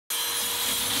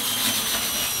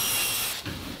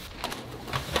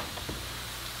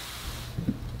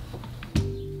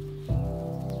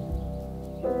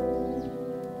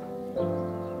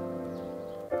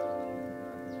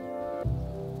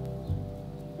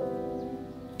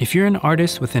If you're an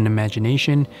artist with an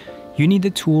imagination, you need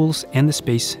the tools and the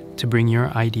space to bring your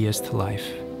ideas to life.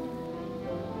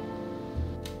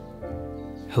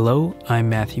 Hello, I'm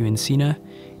Matthew Encina.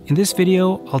 In this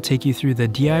video, I'll take you through the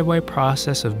DIY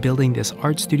process of building this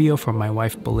art studio for my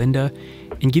wife Belinda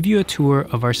and give you a tour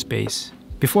of our space.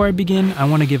 Before I begin, I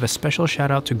want to give a special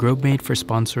shout out to GrobeMade for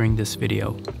sponsoring this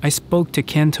video. I spoke to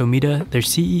Ken Tomita, their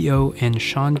CEO, and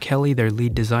Sean Kelly, their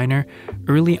lead designer,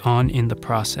 early on in the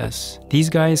process. These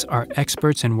guys are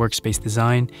experts in workspace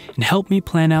design and helped me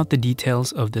plan out the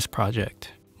details of this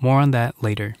project. More on that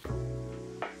later.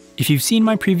 If you've seen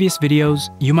my previous videos,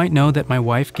 you might know that my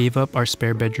wife gave up our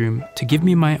spare bedroom to give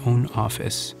me my own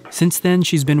office. Since then,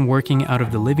 she's been working out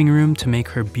of the living room to make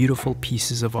her beautiful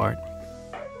pieces of art.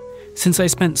 Since I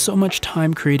spent so much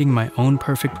time creating my own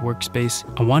perfect workspace,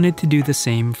 I wanted to do the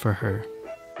same for her.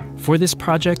 For this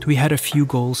project, we had a few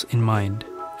goals in mind.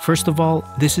 First of all,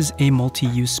 this is a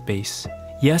multi-use space.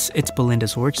 Yes, it's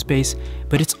Belinda's workspace,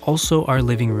 but it's also our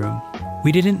living room.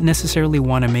 We didn't necessarily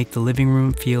want to make the living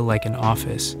room feel like an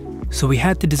office, so we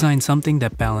had to design something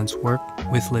that balanced work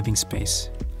with living space.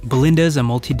 Belinda is a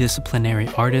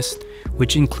multidisciplinary artist,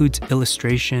 which includes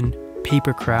illustration,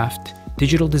 paper craft,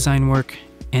 digital design work,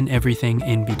 and everything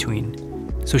in between.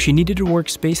 So she needed a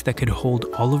workspace that could hold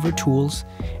all of her tools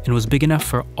and was big enough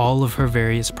for all of her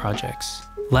various projects.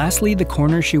 Lastly, the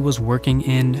corner she was working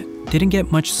in didn't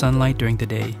get much sunlight during the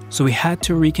day, so we had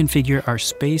to reconfigure our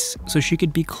space so she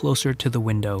could be closer to the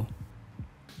window.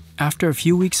 After a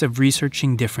few weeks of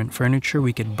researching different furniture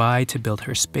we could buy to build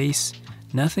her space,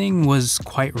 nothing was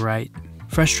quite right.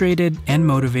 Frustrated and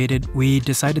motivated, we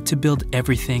decided to build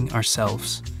everything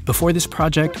ourselves. Before this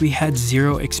project, we had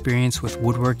zero experience with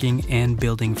woodworking and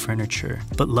building furniture,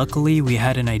 but luckily we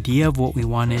had an idea of what we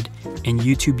wanted and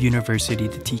YouTube University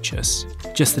to teach us.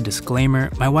 Just a disclaimer,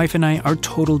 my wife and I are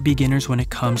total beginners when it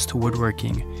comes to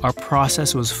woodworking. Our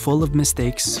process was full of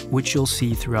mistakes, which you'll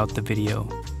see throughout the video.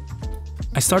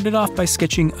 I started off by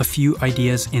sketching a few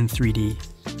ideas in 3D.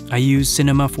 I used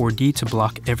Cinema 4D to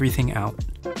block everything out.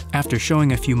 After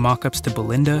showing a few mock-ups to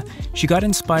Belinda, she got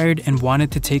inspired and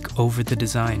wanted to take over the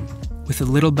design. With a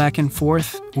little back and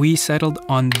forth, we settled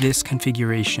on this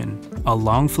configuration, a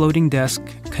long floating desk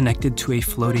connected to a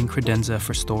floating credenza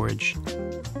for storage.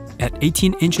 At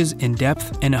 18 inches in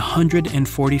depth and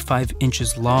 145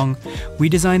 inches long, we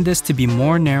designed this to be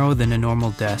more narrow than a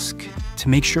normal desk, to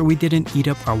make sure we didn't eat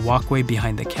up our walkway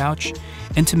behind the couch,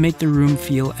 and to make the room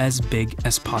feel as big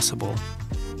as possible.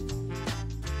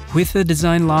 With the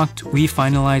design locked, we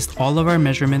finalized all of our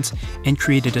measurements and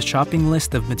created a shopping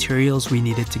list of materials we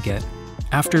needed to get.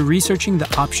 After researching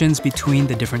the options between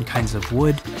the different kinds of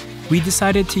wood, we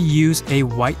decided to use a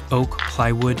white oak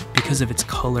plywood because of its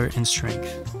color and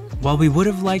strength. While we would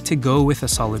have liked to go with a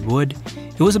solid wood,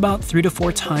 it was about 3 to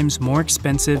 4 times more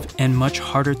expensive and much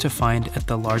harder to find at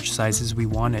the large sizes we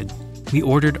wanted. We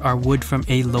ordered our wood from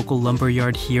a local lumber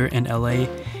yard here in LA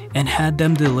and had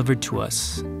them delivered to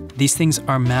us. These things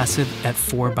are massive at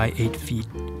 4 by 8 feet.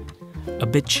 A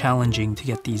bit challenging to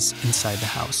get these inside the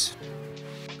house.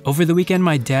 Over the weekend,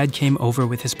 my dad came over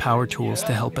with his power tools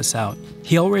to help us out.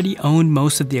 He already owned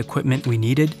most of the equipment we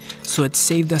needed, so it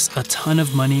saved us a ton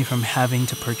of money from having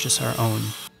to purchase our own.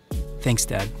 Thanks,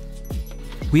 Dad.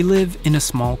 We live in a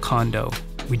small condo.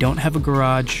 We don't have a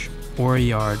garage or a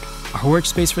yard. Our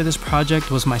workspace for this project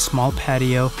was my small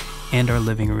patio and our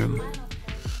living room.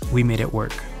 We made it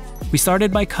work. We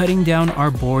started by cutting down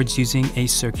our boards using a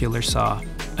circular saw.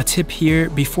 A tip here,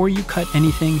 before you cut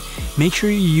anything, make sure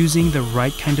you're using the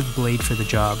right kind of blade for the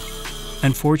job.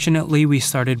 Unfortunately, we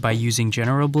started by using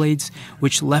general blades,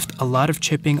 which left a lot of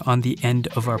chipping on the end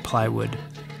of our plywood.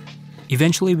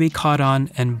 Eventually, we caught on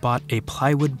and bought a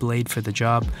plywood blade for the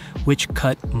job, which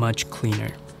cut much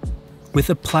cleaner. With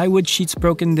the plywood sheets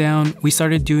broken down, we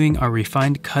started doing our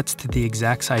refined cuts to the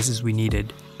exact sizes we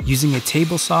needed, using a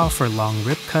table saw for long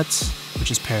rip cuts,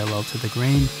 which is parallel to the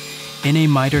grain, and a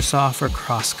miter saw for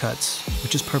cross cuts,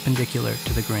 which is perpendicular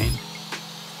to the grain.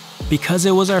 Because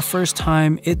it was our first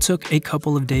time, it took a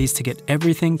couple of days to get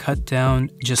everything cut down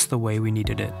just the way we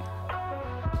needed it.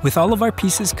 With all of our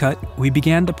pieces cut, we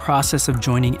began the process of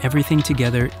joining everything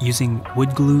together using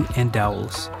wood glue and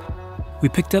dowels. We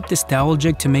picked up this dowel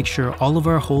jig to make sure all of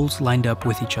our holes lined up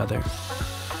with each other.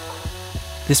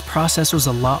 This process was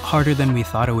a lot harder than we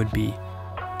thought it would be.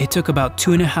 It took about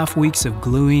 2.5 weeks of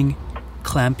gluing,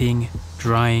 clamping,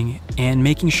 drying, and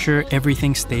making sure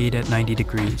everything stayed at 90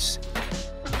 degrees.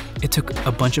 It took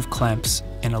a bunch of clamps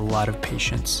and a lot of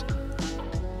patience.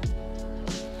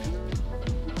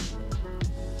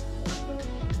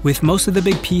 With most of the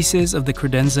big pieces of the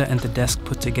credenza and the desk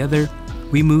put together,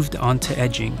 we moved on to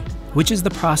edging. which is the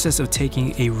process of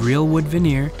taking a real wood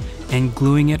veneer and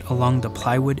gluing it along the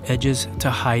plywood edges to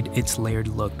hide its layered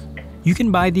look. You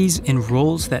can buy these in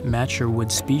rolls that match your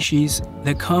wood species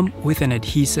that come with an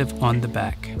adhesive on the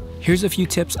back. Here's a few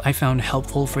tips I found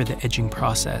helpful for the edging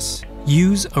process.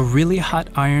 Use a really hot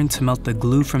iron to melt the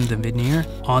glue from the veneer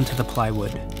onto the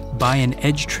plywood. Buy an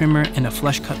edge trimmer and a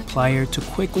flush cut plier to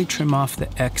quickly trim off the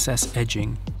excess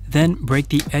edging. Then break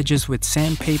the edges with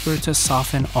sandpaper to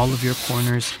soften all of your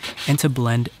corners and to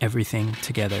blend everything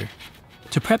together.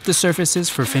 To prep the surfaces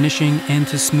for finishing and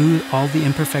to smooth all the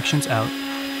imperfections out,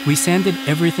 we sanded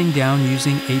everything down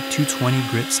using a 220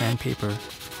 grit sandpaper.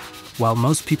 While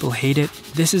most people hate it,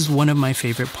 this is one of my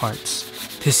favorite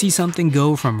parts. To see something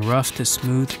go from rough to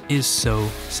smooth is so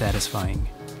satisfying.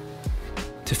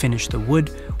 To finish the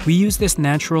wood, we used this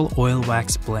natural oil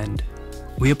wax blend.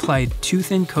 We applied 2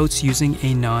 thin coats using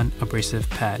a non-abrasive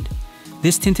pad.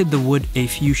 This tinted the wood a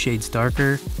few shades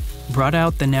darker, brought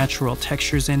out the natural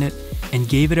textures in it, and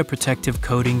gave it a protective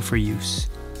coating for use.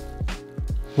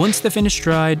 Once the finish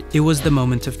dried, it was the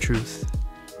moment of truth,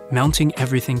 mounting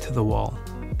everything to the wall.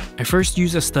 I first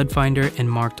used a stud finder and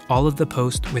marked all of the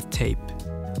posts with tape.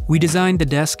 We designed the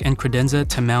desk and credenza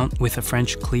to mount with a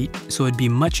French cleat so it'd be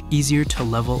much easier to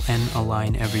level and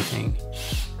align everything.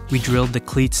 We drilled the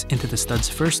cleats into the studs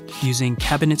first using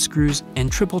cabinet screws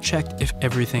and triple-checked if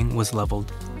everything was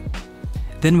leveled.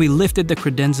 Then we lifted the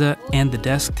credenza and the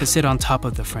desk to sit on top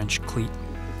of the French cleat.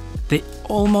 They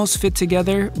almost fit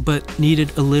together, but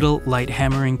needed a little light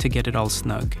hammering to get it all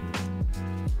snug.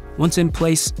 Once in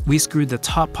place, we screwed the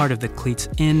top part of the cleats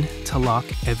in to lock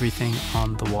everything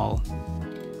on the wall.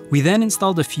 We then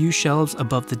installed a few shelves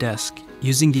above the desk,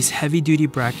 using these heavy-duty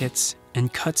brackets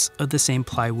and cuts of the same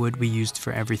plywood we used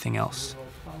for everything else.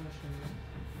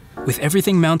 With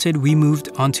everything mounted, we moved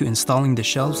on to installing the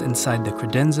shelves inside the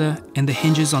credenza and the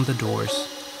hinges on the doors.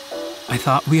 I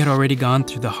thought we had already gone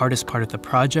through the hardest part of the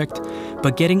project,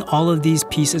 but getting all of these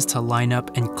pieces to line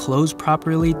up and close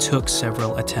properly took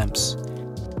several attempts.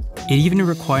 It even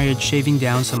required shaving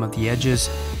down some of the edges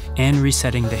and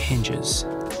resetting the hinges.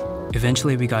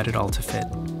 Eventually, we got it all to fit.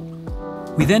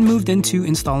 We then moved into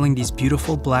installing these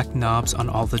beautiful black knobs on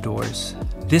all the doors.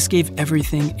 This gave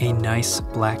everything a nice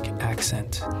black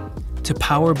accent. To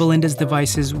power Belinda's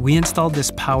devices, we installed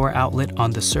this power outlet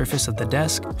on the surface of the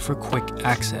desk for quick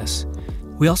access.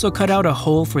 We also cut out a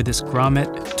hole for this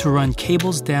grommet to run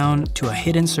cables down to a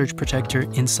hidden surge protector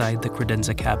inside the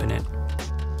credenza cabinet.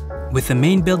 With the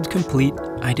main build complete,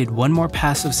 I did one more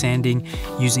pass of sanding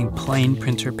using plain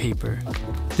printer paper.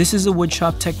 This is a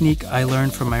woodshop technique I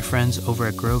learned from my friends over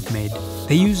at Grove Made.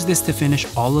 They use this to finish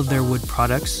all of their wood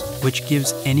products, which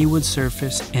gives any wood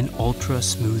surface an ultra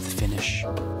smooth finish.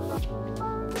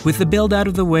 With the build out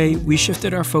of the way, we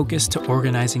shifted our focus to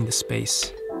organizing the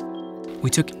space. We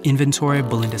took inventory of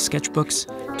Belinda's sketchbooks,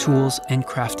 tools, and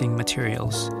crafting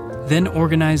materials, then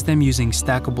organized them using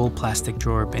stackable plastic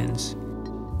drawer bins.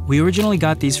 We originally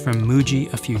got these from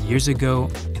Muji a few years ago,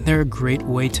 and they're a great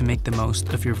way to make the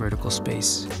most of your vertical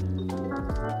space.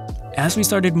 As we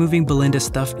started moving Belinda's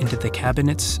stuff into the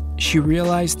cabinets, she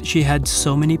realized she had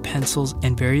so many pencils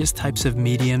and various types of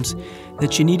mediums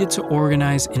that she needed to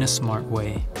organize in a smart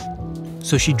way.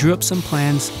 So she drew up some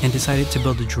plans and decided to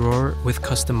build a drawer with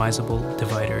customizable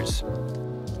dividers.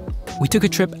 We took a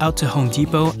trip out to Home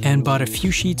Depot and bought a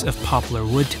few sheets of poplar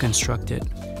wood to construct it.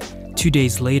 2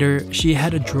 days later, she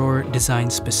had a drawer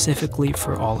designed specifically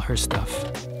for all her stuff.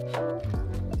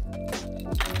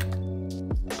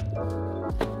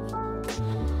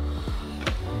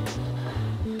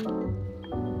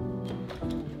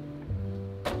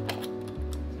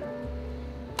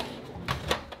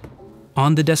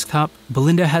 On the desktop,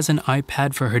 Belinda has an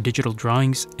iPad for her digital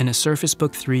drawings and a Surface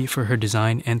Book 3 for her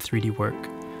design and 3D work.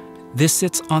 This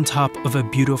sits on top of a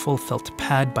beautiful felt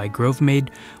pad by Grove Made,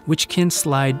 which can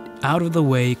slide out of the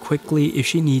way quickly if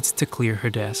she needs to clear her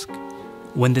desk.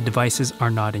 When the devices are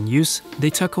not in use, they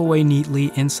tuck away neatly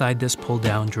inside this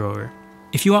pull-down drawer.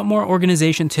 If you want more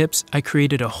organization tips, I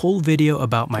created a whole video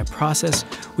about my process,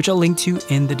 which I'll link to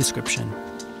in the description.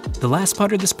 The last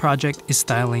part of this project is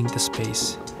styling the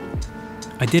space.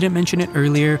 I didn't mention it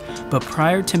earlier, but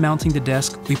prior to mounting the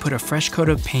desk, we put a fresh coat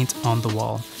of paint on the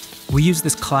wall. We used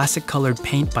this classic colored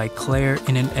paint by Claire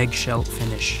in an eggshell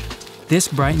finish. This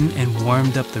brightened and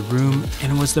warmed up the room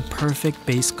and was the perfect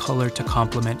base color to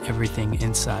complement everything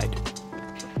inside.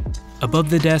 Above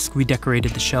the desk, we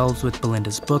decorated the shelves with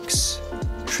Belinda's books,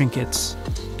 trinkets,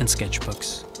 and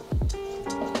sketchbooks.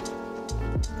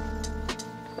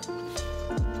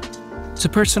 To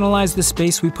personalize the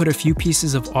space, we put a few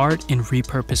pieces of art in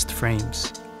repurposed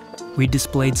frames. We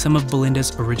displayed some of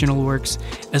Belinda's original works,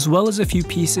 as well as a few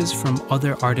pieces from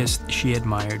other artists she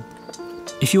admired.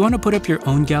 If you want to put up your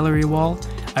own gallery wall,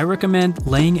 I recommend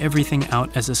laying everything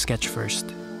out as a sketch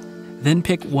first. Then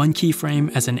pick one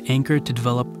keyframe as an anchor to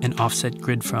develop an offset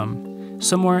grid from,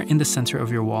 somewhere in the center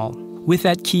of your wall. With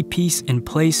that key piece in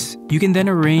place, you can then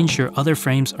arrange your other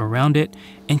frames around it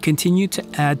and continue to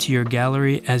add to your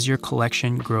gallery as your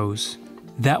collection grows.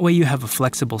 That way you have a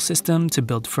flexible system to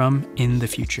build from in the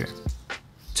future.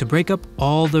 To break up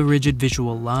all the rigid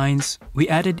visual lines, we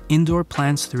added indoor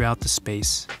plants throughout the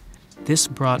space. This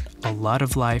brought a lot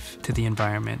of life to the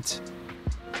environment.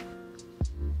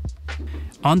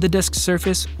 On the desk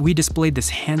surface, we displayed this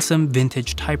handsome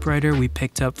vintage typewriter we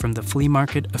picked up from the flea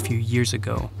market a few years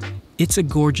ago. It's a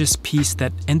gorgeous piece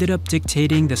that ended up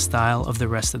dictating the style of the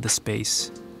rest of the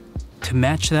space. To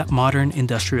match that modern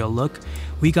industrial look,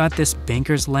 we got this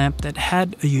banker's lamp that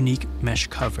had a unique mesh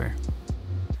cover.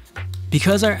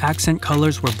 Because our accent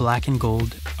colors were black and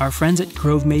gold, our friends at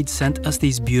GroveMade sent us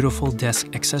these beautiful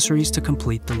desk accessories to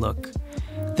complete the look.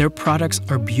 Their products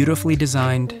are beautifully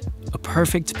designed, a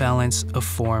perfect balance of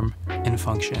form and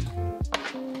function.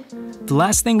 The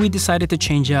last thing we decided to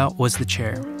change out was the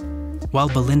chair. While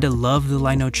Belinda loved the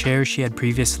lino chair she had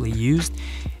previously used,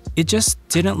 it just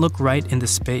didn't look right in the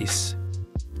space.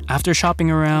 After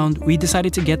shopping around, we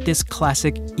decided to get this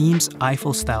classic Eames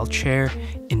Eiffel-style chair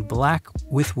in black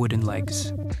with wooden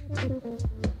legs.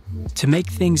 To make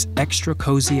things extra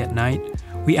cozy at night,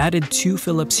 we added 2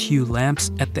 Philips Hue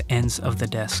lamps at the ends of the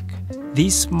desk.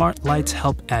 These smart lights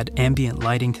help add ambient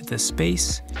lighting to the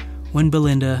space when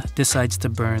Belinda decides to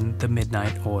burn the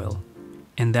midnight oil.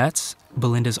 And that's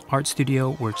Belinda's art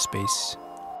studio workspace.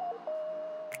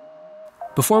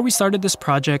 Before we started this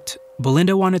project,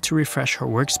 Belinda wanted to refresh her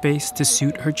workspace to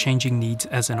suit her changing needs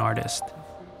as an artist.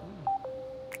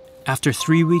 After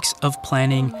 3 weeks of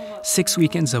planning, 6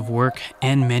 weekends of work,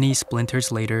 and many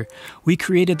splinters later, we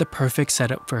created the perfect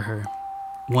setup for her.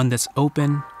 One that's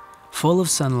open, full of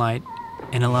sunlight,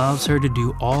 and allows her to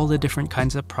do all the different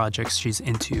kinds of projects she's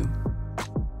into.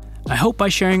 I hope by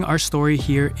sharing our story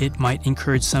here, it might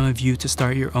encourage some of you to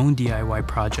start your own DIY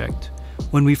project.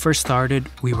 When we first started,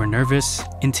 we were nervous,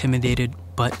 intimidated,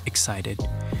 but excited.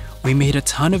 We made a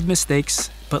ton of mistakes,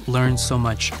 but learned so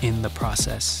much in the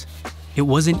process. It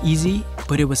wasn't easy,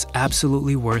 but it was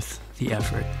absolutely worth the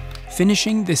effort.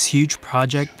 Finishing this huge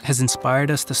project has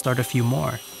inspired us to start a few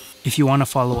more. If you want to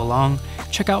follow along,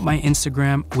 check out my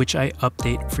Instagram, which I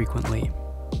update frequently.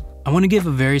 I want to give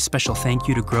a very special thank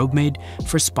you to GroveMade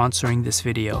for sponsoring this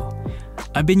video.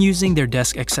 I've been using their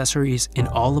desk accessories in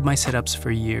all of my setups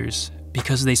for years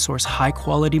because they source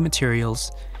high-quality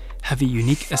materials, have a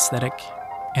unique aesthetic,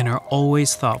 and are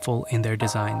always thoughtful in their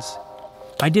designs.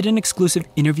 I did an exclusive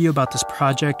interview about this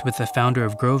project with the founder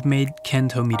of GroveMade, Ken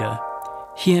Tomita.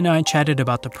 He and I chatted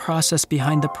about the process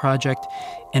behind the project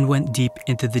and went deep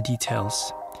into the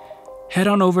details. Head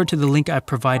on over to the link I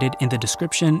provided in the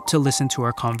description to listen to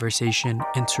our conversation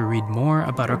and to read more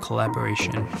about our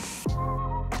collaboration.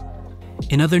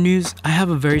 In other news, I have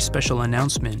a very special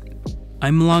announcement.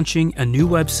 I'm launching a new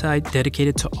website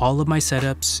dedicated to all of my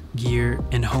setups, gear,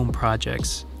 and home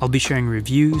projects. I'll be sharing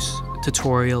reviews,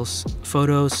 tutorials,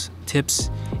 photos,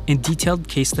 tips, and detailed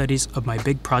case studies of my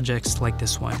big projects like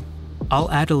this one.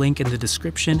 I'll add a link in the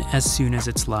description as soon as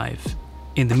it's live.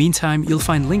 In the meantime, you'll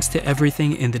find links to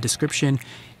everything in the description,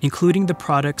 including the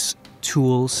products,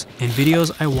 tools, and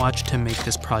videos I watched to make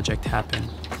this project happen.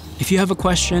 If you have a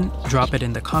question, drop it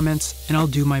in the comments, and I'll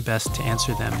do my best to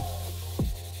answer them.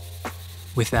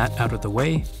 With that out of the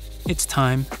way, it's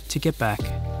time to get back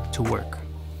to work.